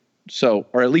interesting. So,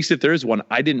 or at least if there is one,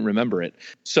 I didn't remember it.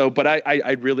 So, but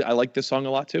I like this song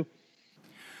a lot too.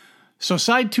 So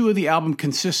side 2 of the album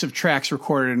consists of tracks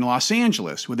recorded in Los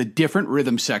Angeles with a different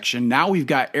rhythm section. Now we've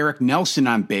got Eric Nelson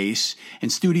on bass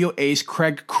and studio ace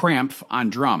Craig Krampf on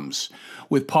drums,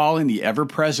 with Paul and the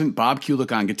ever-present Bob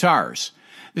Kulick on guitars.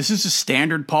 This is a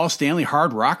standard Paul Stanley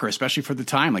hard rocker, especially for the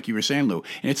time, like you were saying, Lou.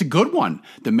 And it's a good one.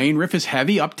 The main riff is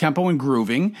heavy, up-tempo, and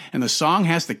grooving, and the song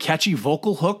has the catchy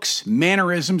vocal hooks,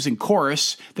 mannerisms, and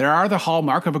chorus that are the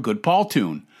hallmark of a good Paul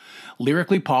tune.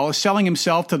 Lyrically, Paul is selling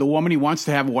himself to the woman he wants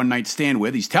to have a one-night stand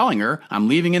with. He's telling her, I'm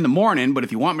leaving in the morning, but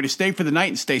if you want me to stay for the night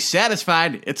and stay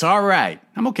satisfied, it's all right.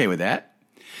 I'm okay with that.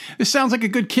 This sounds like a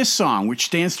good Kiss song, which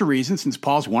stands to reason since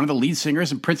Paul's one of the lead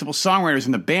singers and principal songwriters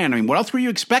in the band. I mean, what else were you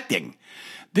expecting?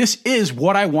 This is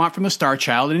what I want from the Star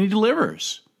Child, and he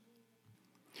delivers.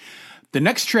 The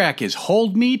next track is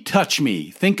Hold Me, Touch Me,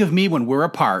 Think of Me When We're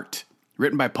Apart,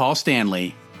 written by Paul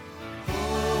Stanley.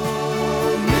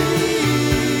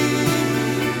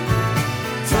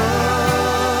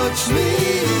 Touch me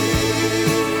and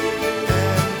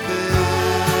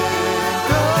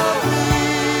think of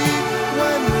me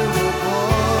when we're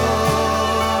apart.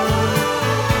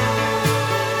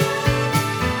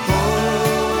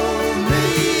 Hold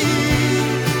me,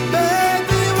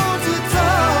 baby, won't you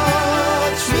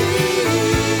touch me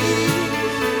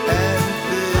and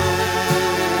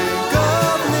think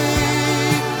of me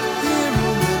here in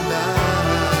the night.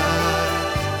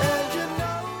 And you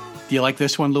know. Do you like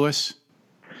this one, Lewis?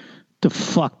 The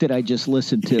fuck did I just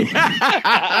listen to?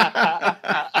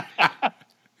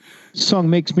 Song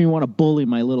makes me want to bully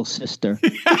my little sister.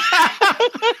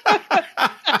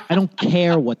 I don't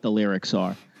care what the lyrics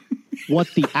are.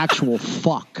 What the actual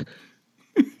fuck?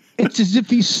 It's as if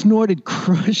he snorted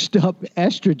crushed up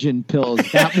estrogen pills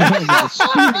that morning in the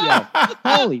studio.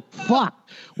 Holy fuck.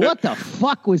 What the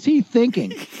fuck was he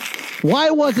thinking?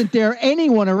 Why wasn't there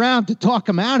anyone around to talk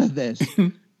him out of this?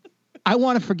 I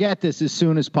want to forget this as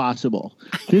soon as possible.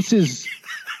 This is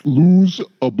Lou's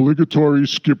obligatory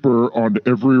skipper on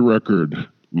every record.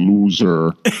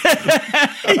 Loser.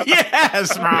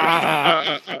 Yes!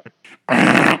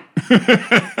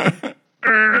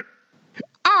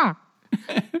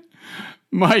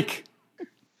 Mike.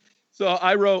 So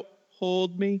I wrote,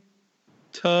 hold me,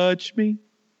 touch me.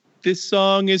 This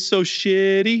song is so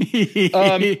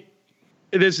shitty.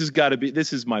 This has got to be,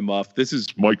 this is my muff. This is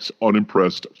Mike's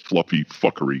unimpressed fluffy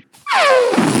fuckery.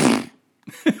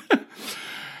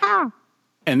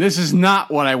 And this is not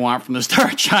what I want from the Star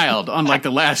Child, unlike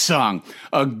the last song.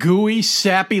 A gooey,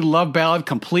 sappy love ballad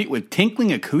complete with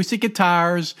tinkling acoustic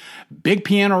guitars, big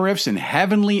piano riffs, and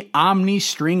heavenly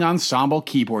omni-string ensemble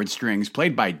keyboard strings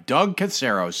played by Doug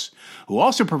Katsaros, who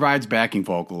also provides backing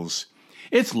vocals.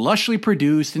 It's lushly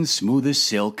produced and smooth as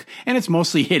silk, and it's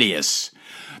mostly hideous.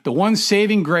 The one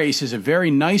saving grace is a very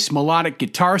nice melodic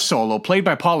guitar solo played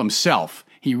by Paul himself.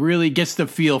 He really gets the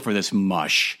feel for this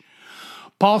mush.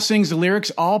 Paul sings the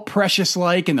lyrics all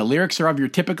precious-like, and the lyrics are of your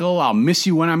typical, I'll miss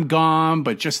you when I'm gone,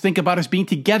 but just think about us being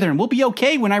together and we'll be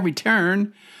okay when I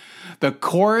return. The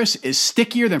chorus is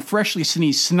stickier than freshly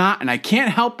sneezed snot, and I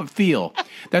can't help but feel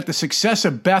that the success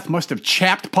of Beth must have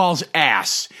chapped Paul's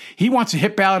ass. He wants a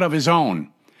hit ballad of his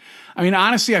own. I mean,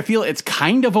 honestly, I feel it's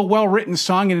kind of a well-written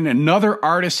song, and in another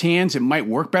artist's hands, it might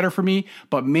work better for me.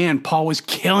 But man, Paul was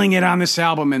killing it on this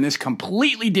album, and this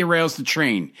completely derails the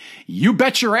train. You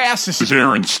bet your ass this is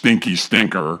Aaron Stinky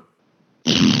Stinker.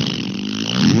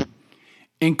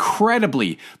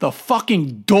 Incredibly, the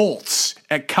fucking Dolts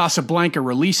at Casablanca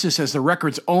released this as the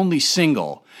record's only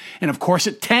single. And of course,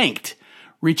 it tanked,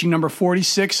 reaching number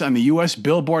 46 on the U.S.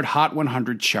 Billboard Hot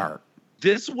 100 chart.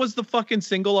 This was the fucking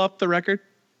single off the record?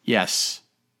 Yes.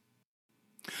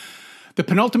 The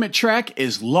penultimate track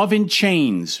is Love in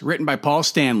Chains, written by Paul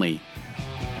Stanley.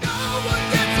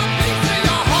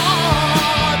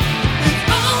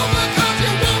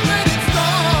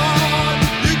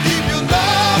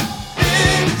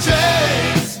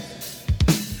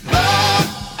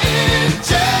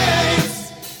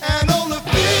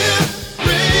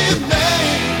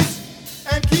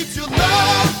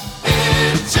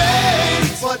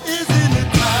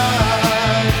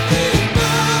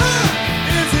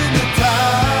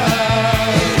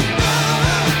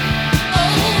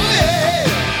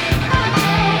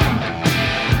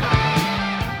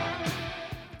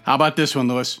 How about this one,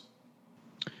 Lewis?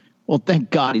 Well, thank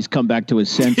God he's come back to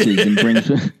his senses and brings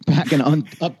back an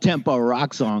up-tempo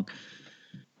rock song.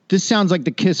 This sounds like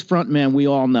the Kiss frontman we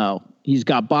all know. He's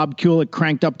got Bob Kulick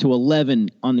cranked up to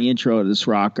 11 on the intro to this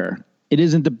rocker. It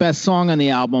isn't the best song on the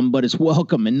album, but it's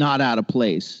welcome and not out of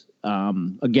place.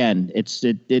 Again,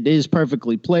 it is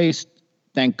perfectly placed.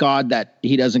 Thank God that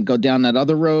he doesn't go down that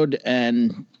other road,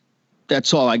 and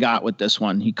that's all I got with this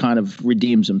one. He kind of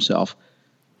redeems himself.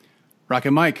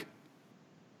 Rocket Mike.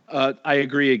 I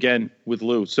agree again with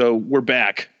Lou. So we're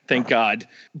back. Thank God.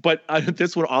 But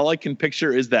this one, all I can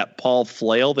picture is that Paul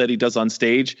flail that he does on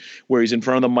stage where he's in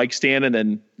front of the mic stand and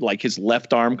then like his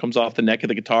left arm comes off the neck of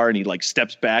the guitar and he like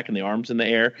steps back and the arm's in the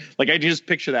air. Like I just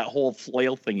picture that whole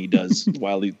flail thing he does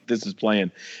while this is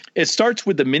playing. It starts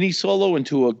with the mini solo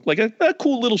into a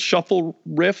cool little shuffle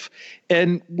riff.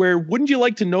 And where Wouldn't You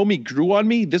Like to Know Me grew on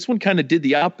me, this one kind of did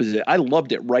the opposite. I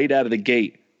loved it right out of the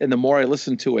gate. And the more I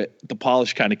listened to it, the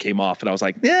polish kind of came off and I was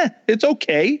like, it's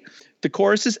okay. The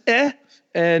chorus is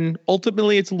and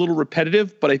ultimately it's a little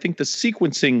repetitive, but I think the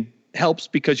sequencing helps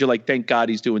because you're like, thank God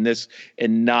he's doing this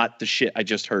and not the shit I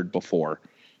just heard before.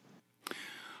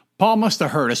 Paul must have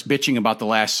heard us bitching about the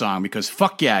last song because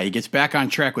fuck yeah, he gets back on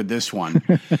track with this one.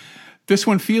 This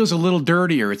one feels a little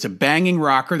dirtier. It's a banging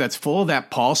rocker that's full of that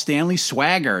Paul Stanley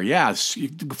swagger. Yeah,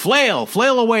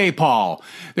 flail away, Paul.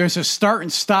 There's a start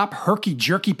and stop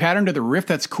herky-jerky pattern to the riff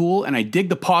that's cool, and I dig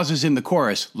the pauses in the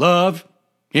chorus. Love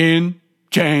in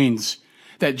chains.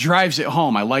 That drives it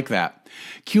home. I like that.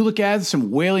 Kulick adds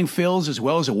some wailing fills as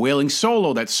well as a wailing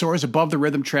solo that soars above the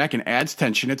rhythm track and adds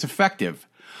tension. It's effective.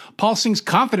 Paul sings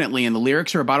confidently, and the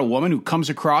lyrics are about a woman who comes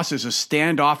across as a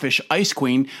standoffish ice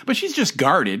queen, but she's just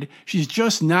guarded. She's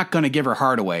just not going to give her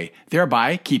heart away,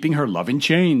 thereby keeping her love in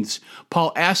chains.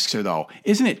 Paul asks her, though,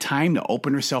 isn't it time to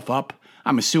open herself up?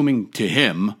 I'm assuming to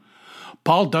him.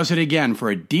 Paul does it again for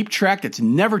a deep track that's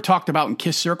never talked about in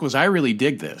Kiss circles. I really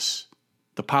dig this.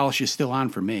 The polish is still on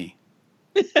for me.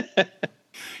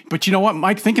 But you know what,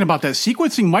 Mike, thinking about that,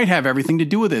 sequencing might have everything to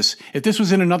do with this. If this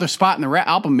was in another spot in the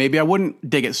album, maybe I wouldn't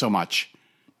dig it so much.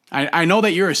 I know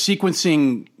that you're a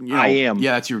sequencing. I am.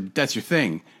 Yeah, that's your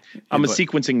thing. I'm a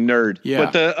sequencing nerd. Yeah.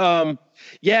 But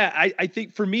I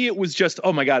think for me it was just,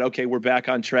 oh my God, okay, we're back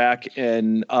on track,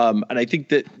 and I think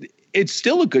that it's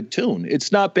still a good tune.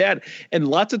 It's not bad, and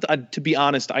lots of to be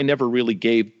honest, I never really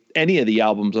gave any of the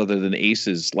albums other than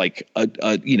Aces like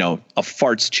a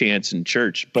fart's chance in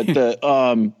church, but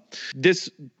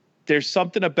there's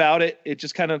something about it. It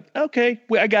just kind of, okay,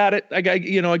 I got it. I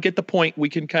get the point. We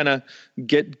can kind of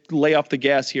lay off the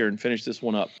gas here and finish this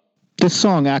one up. This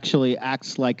song actually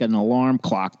acts like an alarm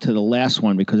clock to the last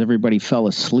one because everybody fell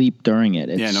asleep during it.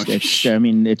 It's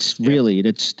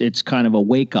kind of a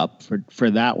wake up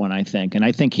for that one, I think. And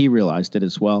I think he realized it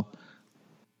as well.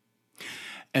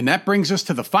 And that brings us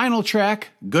to the final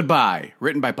track, Goodbye,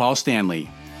 written by Paul Stanley.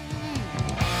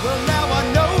 Well, now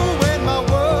I know when my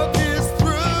work is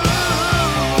through,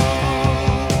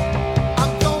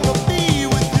 I'm gonna be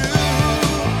with you.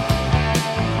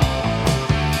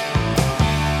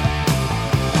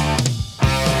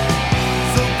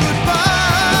 So goodbye,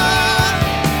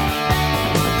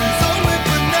 it's only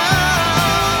for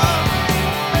now,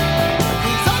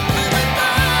 'cause I'm coming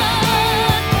back,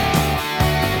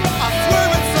 I swear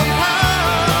it somehow.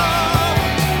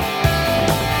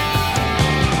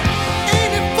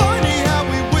 Ain't it funny how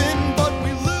we win but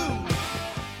we lose?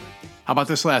 How about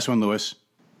this last one, Lewis?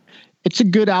 It's a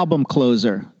good album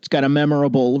closer. It's got a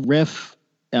memorable riff.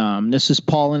 This is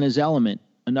Paul in his element.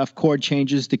 Enough chord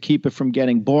changes to keep it from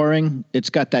getting boring. It's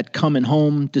got that coming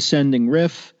home descending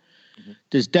riff.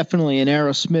 There's definitely an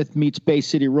Aerosmith meets Bay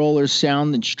City Rollers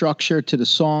sound and structure to the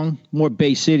song. More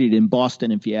Bay City than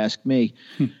Boston, if you ask me.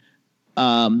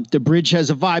 The bridge has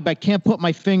a vibe I can't put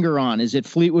my finger on. Is it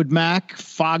Fleetwood Mac,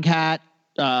 Foghat,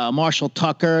 Marshall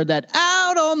Tucker, that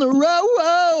out on the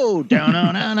road?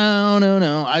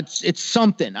 No. It's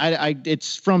something.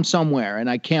 It's from somewhere, and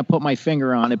I can't put my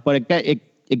finger on it, but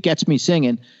it gets me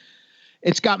singing.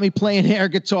 It's got me playing air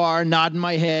guitar, nodding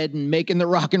my head, and making the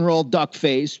rock and roll duck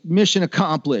face. Mission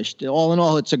accomplished. All in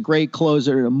all, it's a great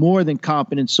closer and a more than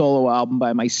competent solo album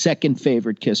by my second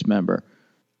favorite Kiss member.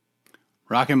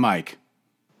 Rockin' Mike.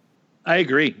 I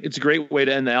agree. It's a great way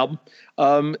to end the album.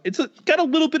 Got a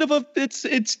little bit of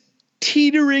it's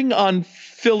teetering on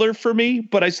filler for me,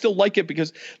 but I still like it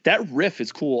because that riff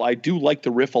is cool. I do like the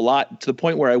riff a lot, to the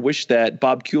point where I wish that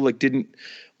Bob Kulick didn't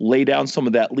lay down some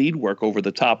of that lead work over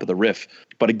the top of the riff.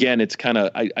 But again, it's kind of,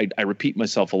 I repeat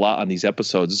myself a lot on these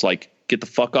episodes. It's like, get the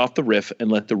fuck off the riff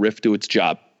and let the riff do its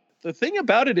job. The thing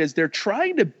about it is they're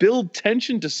trying to build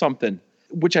tension to something,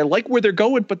 which I like where they're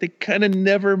going, but they kind of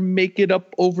never make it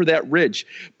up over that ridge.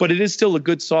 But it is still a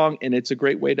good song, and it's a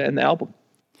great way to end the album.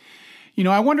 You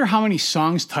know, I wonder how many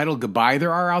songs titled Goodbye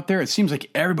there are out there. It seems like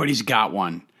everybody's got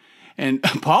one. And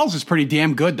Paul's is pretty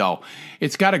damn good, though.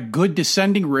 It's got a good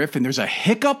descending riff, and there's a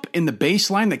hiccup in the bass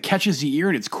line that catches the ear,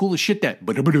 and it's cool as shit, that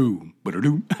ba-da-ba-doo,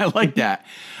 ba-da-doo. I like that.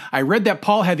 I read that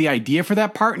Paul had the idea for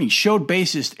that part, and he showed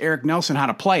bassist Eric Nelson how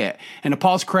to play it. And to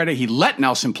Paul's credit, he let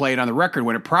Nelson play it on the record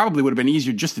when it probably would have been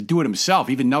easier just to do it himself.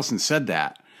 Even Nelson said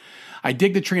that. I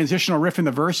dig the transitional riff in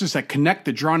the verses that connect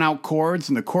the drawn-out chords,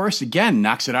 and the chorus, again,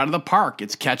 knocks it out of the park.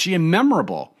 It's catchy and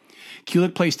memorable.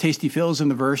 Kulick plays tasty fills in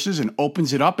the verses and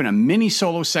opens it up in a mini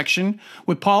solo section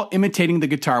with Paul imitating the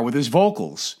guitar with his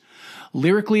vocals.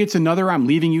 Lyrically, it's another I'm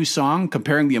Leaving You song,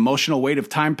 comparing the emotional weight of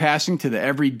time passing to the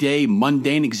everyday,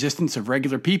 mundane existence of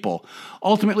regular people.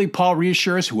 Ultimately, Paul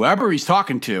reassures whoever he's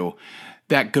talking to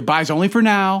that goodbye's only for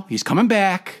now, he's coming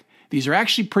back. These are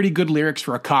actually pretty good lyrics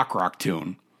for a cock rock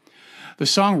tune. The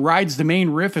song rides the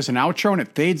main riff as an outro and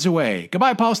it fades away.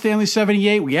 Goodbye, Paul Stanley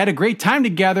 78. We had a great time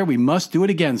together. We must do it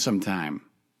again sometime.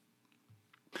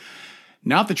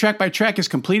 Now that the track by track is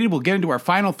completed, we'll get into our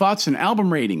final thoughts and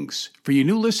album ratings. For you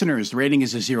new listeners, the rating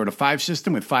is a 0 to 5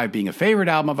 system, with 5 being a favorite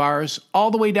album of ours,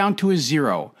 all the way down to a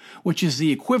 0, which is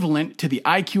the equivalent to the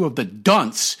IQ of the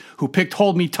dunce who picked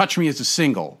Hold Me, Touch Me as a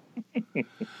single.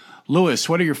 Lewis,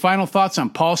 what are your final thoughts on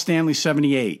Paul Stanley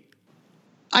 78?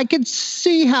 I could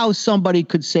see how somebody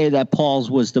could say that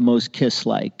Paul's was the most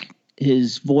Kiss-like.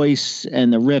 His voice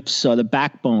and the riffs are the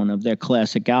backbone of their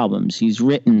classic albums. He's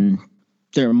written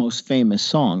their most famous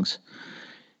songs.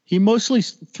 He mostly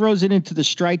throws it into the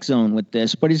strike zone with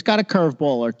this, but he's got a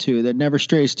curveball or two that never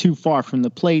strays too far from the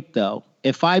plate, though.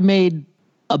 If I made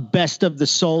a best of the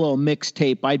solo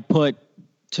mixtape, I'd put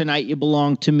Tonight You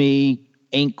Belong to Me,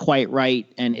 Ain't Quite Right,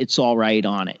 and It's All Right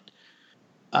on it.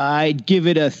 I'd give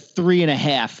it a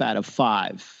 3.5 out of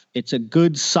 5. It's a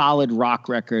good, solid rock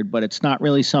record, but it's not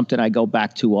really something I go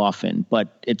back to often.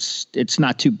 But it's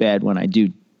not too bad when I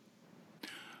do.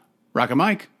 Rockin'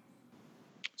 Mike.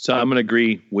 So I'm going to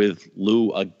agree with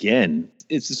Lou again.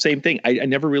 It's the same thing. I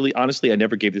never really, honestly, I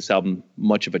never gave this album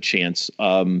much of a chance.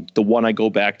 The one I go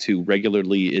back to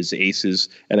regularly is Aces,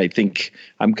 and I think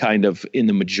I'm kind of in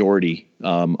the majority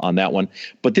on that one.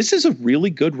 But this is a really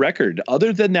good record.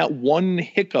 Other than that one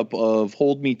hiccup of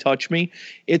Hold Me, Touch Me,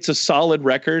 it's a solid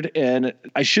record, and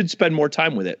I should spend more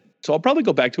time with it. So I'll probably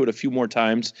go back to it a few more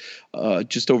times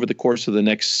just over the course of the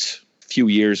next few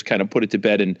years, kind of put it to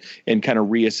bed and kind of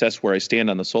reassess where I stand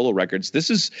on the solo records. This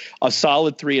is a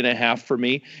solid 3.5 for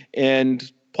me.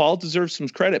 And Paul deserves some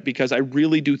credit, because I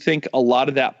really do think a lot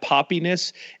of that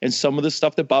poppiness and some of the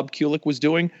stuff that Bob Kulick was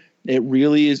doing, it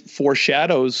really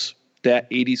foreshadows that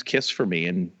 80s Kiss for me.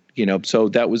 And, you know, so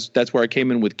that's where I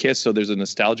came in with Kiss. So there's a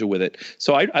nostalgia with it.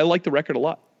 So I like the record a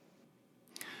lot.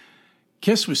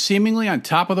 Kiss was seemingly on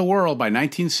top of the world by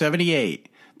 1978.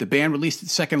 The band released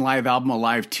its second live album,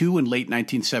 Alive 2, in late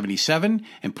 1977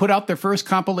 and put out their first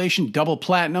compilation, Double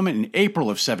Platinum, in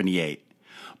April of 78.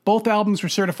 Both albums were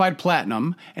certified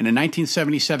platinum, and a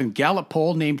 1977 Gallup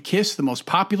poll named Kiss the most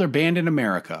popular band in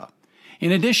America.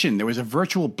 In addition, there was a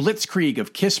virtual blitzkrieg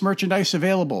of Kiss merchandise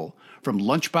available, from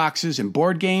lunchboxes and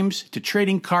board games to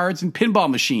trading cards and pinball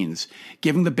machines,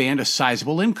 giving the band a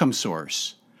sizable income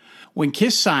source. When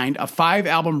Kiss signed a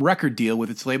 5-album record deal with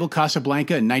its label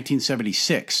Casablanca in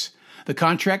 1976, the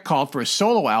contract called for a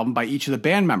solo album by each of the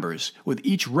band members, with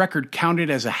each record counted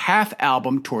as a half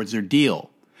album towards their deal.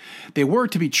 They were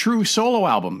to be true solo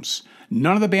albums.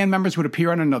 None of the band members would appear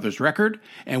on another's record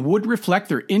and would reflect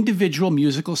their individual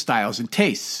musical styles and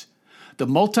tastes. The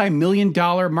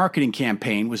multi-million-dollar marketing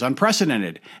campaign was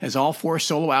unprecedented, as all 4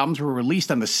 solo albums were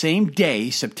released on the same day,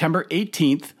 September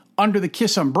 18th, under the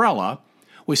Kiss umbrella,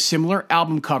 with similar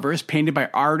album covers painted by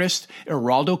artist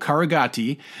Eraldo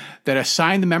Carugati that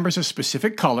assigned the members a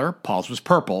specific color, Paul's was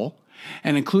purple,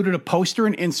 and included a poster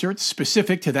and inserts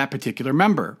specific to that particular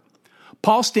member.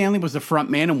 Paul Stanley was the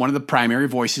frontman and one of the primary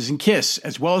voices in Kiss,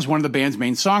 as well as one of the band's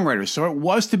main songwriters, so it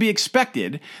was to be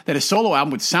expected that a solo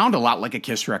album would sound a lot like a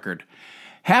Kiss record.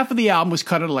 Half of the album was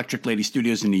cut at Electric Lady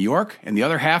Studios in New York, and the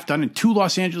other half done in 2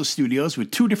 Los Angeles studios with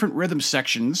 2 different rhythm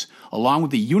sections, along with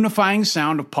the unifying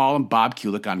sound of Paul and Bob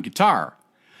Kulick on guitar.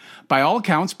 By all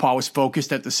accounts, Paul was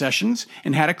focused at the sessions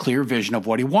and had a clear vision of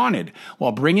what he wanted,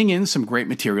 while bringing in some great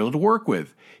material to work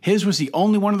with. His was the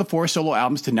only one of the 4 solo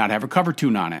albums to not have a cover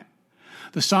tune on it.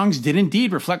 The songs did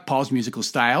indeed reflect Paul's musical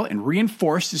style and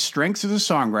reinforced his strengths as a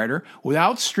songwriter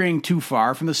without straying too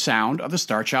far from the sound of the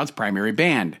Star Child's primary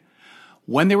band.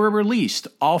 When they were released,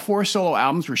 all 4 solo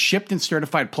albums were shipped and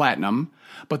certified platinum,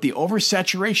 but the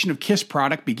oversaturation of Kiss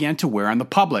product began to wear on the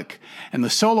public, and the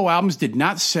solo albums did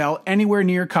not sell anywhere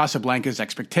near Casablanca's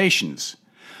expectations.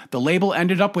 The label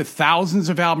ended up with thousands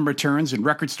of album returns, and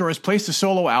record stores placed the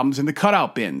solo albums in the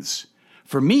cutout bins.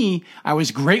 For me, I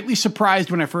was greatly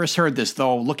surprised when I first heard this,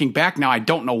 though looking back now, I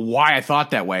don't know why I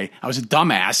thought that way. I was a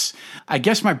dumbass. I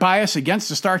guess my bias against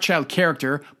the Star Child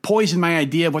character poisoned my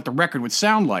idea of what the record would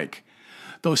sound like.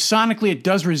 Though sonically it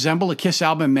does resemble a Kiss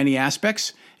album in many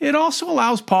aspects, it also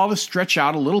allows Paul to stretch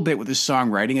out a little bit with his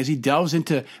songwriting as he delves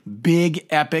into big,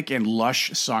 epic, and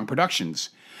lush song productions.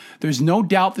 There's no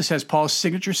doubt this has Paul's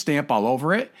signature stamp all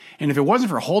over it, and if it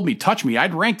wasn't for Hold Me, Touch Me,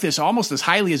 I'd rank this almost as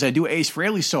highly as I do Ace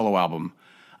Frehley's solo album.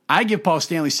 I give Paul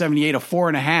Stanley 78 a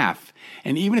 4.5,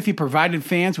 and even if he provided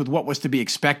fans with what was to be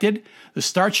expected, the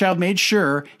Star Child made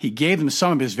sure he gave them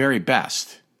some of his very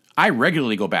best. I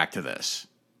regularly go back to this.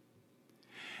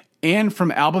 And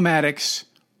from Album Addicts,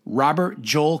 Robert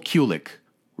Joel Kulick,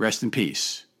 rest in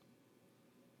peace.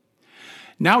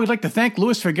 Now we'd like to thank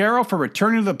Louis Figueroa for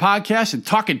returning to the podcast and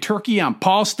talking turkey on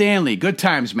Paul Stanley. Good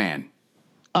times, man.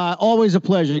 Always a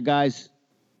pleasure, guys.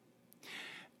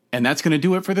 And that's going to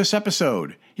do it for this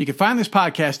episode. You can find this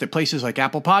podcast at places like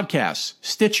Apple Podcasts,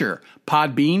 Stitcher,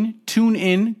 Podbean,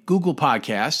 TuneIn, Google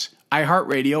Podcasts,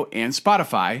 iHeartRadio, and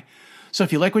Spotify. So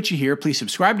if you like what you hear, please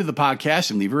subscribe to the podcast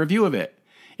and leave a review of it.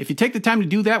 If you take the time to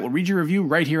do that, we'll read your review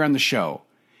right here on the show.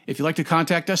 If you'd like to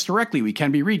contact us directly, we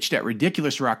can be reached at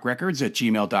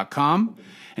ridiculousrockrecords@gmail.com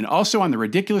and also on the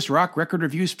Ridiculous Rock Record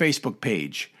Reviews Facebook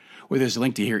page, where there's a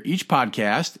link to hear each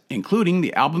podcast, including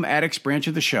the Album Addicts branch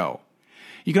of the show.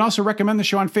 You can also recommend the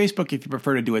show on Facebook if you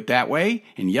prefer to do it that way,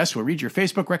 and yes, we'll read your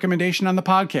Facebook recommendation on the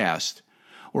podcast.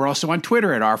 We're also on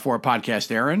Twitter at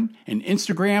R4PodcastAaron and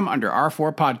Instagram under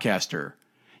R4Podcaster.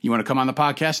 You want to come on the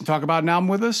podcast and talk about an album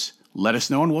with us? Let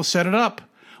us know and we'll set it up.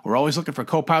 We're always looking for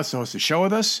co-pilots to host a show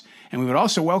with us, and we would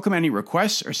also welcome any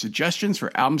requests or suggestions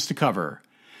for albums to cover.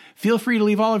 Feel free to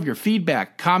leave all of your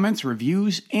feedback, comments,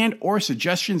 reviews, and or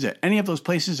suggestions at any of those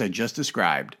places I just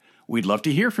described. We'd love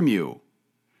to hear from you.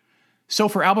 So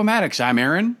for Album Addicts, I'm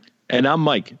Aaron. And I'm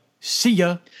Mike. See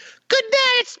ya. Good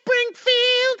night,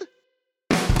 Springfield.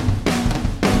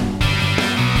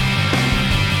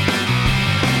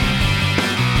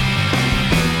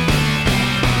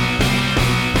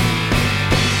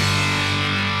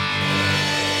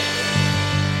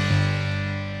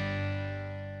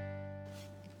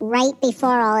 Right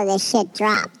before all of this shit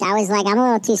dropped, I was like, I'm a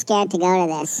little too scared to go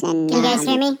to this. And Can you guys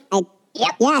hear me?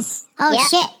 Yep. Yes. Oh, Yep.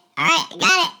 shit. All right,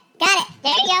 got it.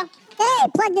 There you go. Hey,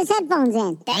 plug this headphones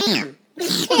in. Damn.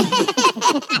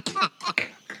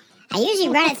 I usually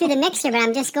run it through the mixer, but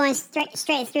I'm just going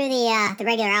straight through the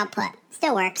regular output.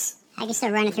 Still works. I can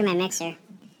still run it through my mixer.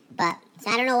 But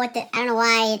so I don't know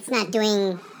why it's not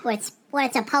doing what it's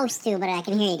supposed to, but I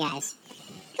can hear you guys.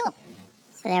 Cool.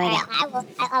 So there we go.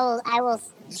 I will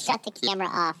shut the camera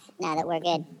off now that we're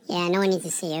good. Yeah, no one needs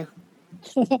to see you.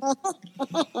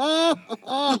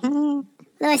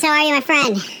 Louis, how are you, my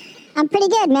friend? I'm pretty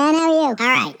good, man. How are you? All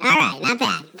right, not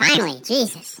bad. Finally,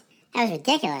 Jesus. That was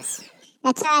ridiculous.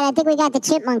 That's all right. I think we got the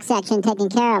chipmunk section taken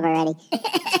care of already.